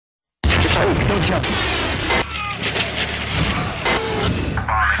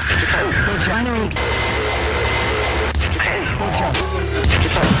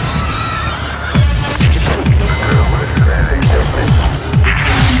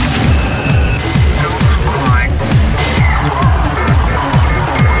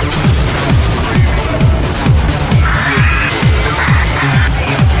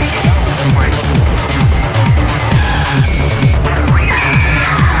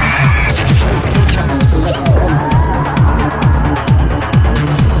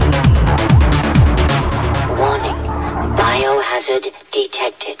Biohazard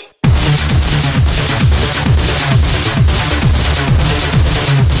detected.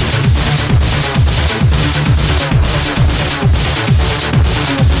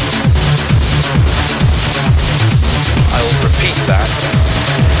 I will repeat that.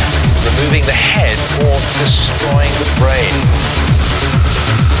 Removing the head or destroying the brain.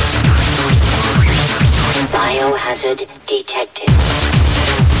 Biohazard detected.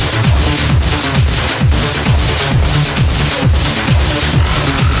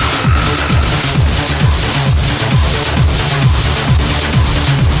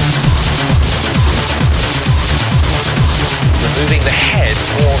 Removing the head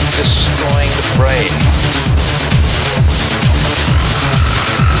or destroying the brain.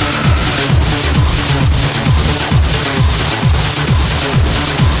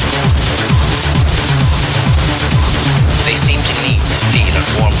 They seem to need to feed on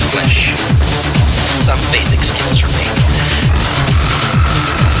warm flesh. Some basic skills remain.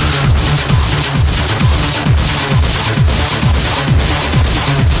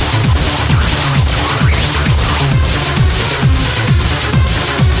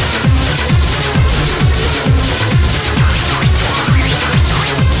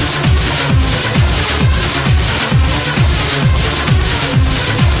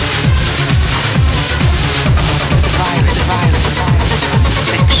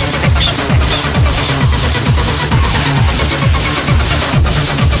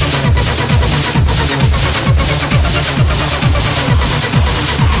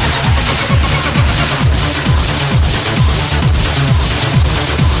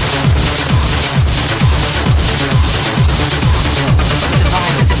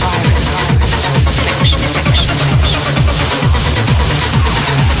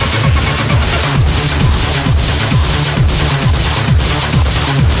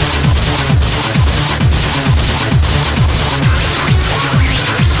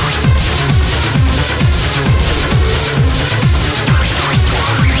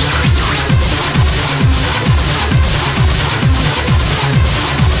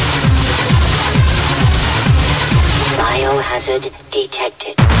 Biohazard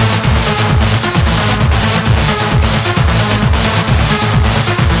detected.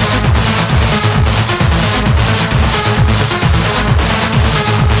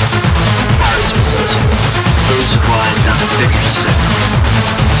 Paris facility. Food supplies down to 50%.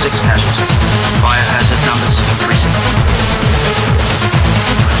 6 casualties. Biohazard numbers increasing.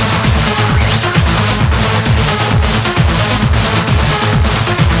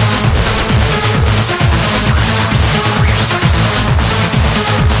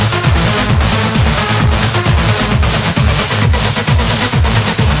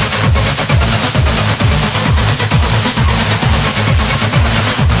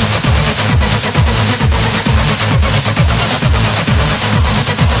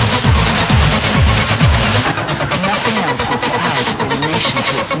 Nothing else has the power to bring a nation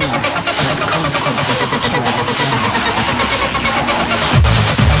to its knees.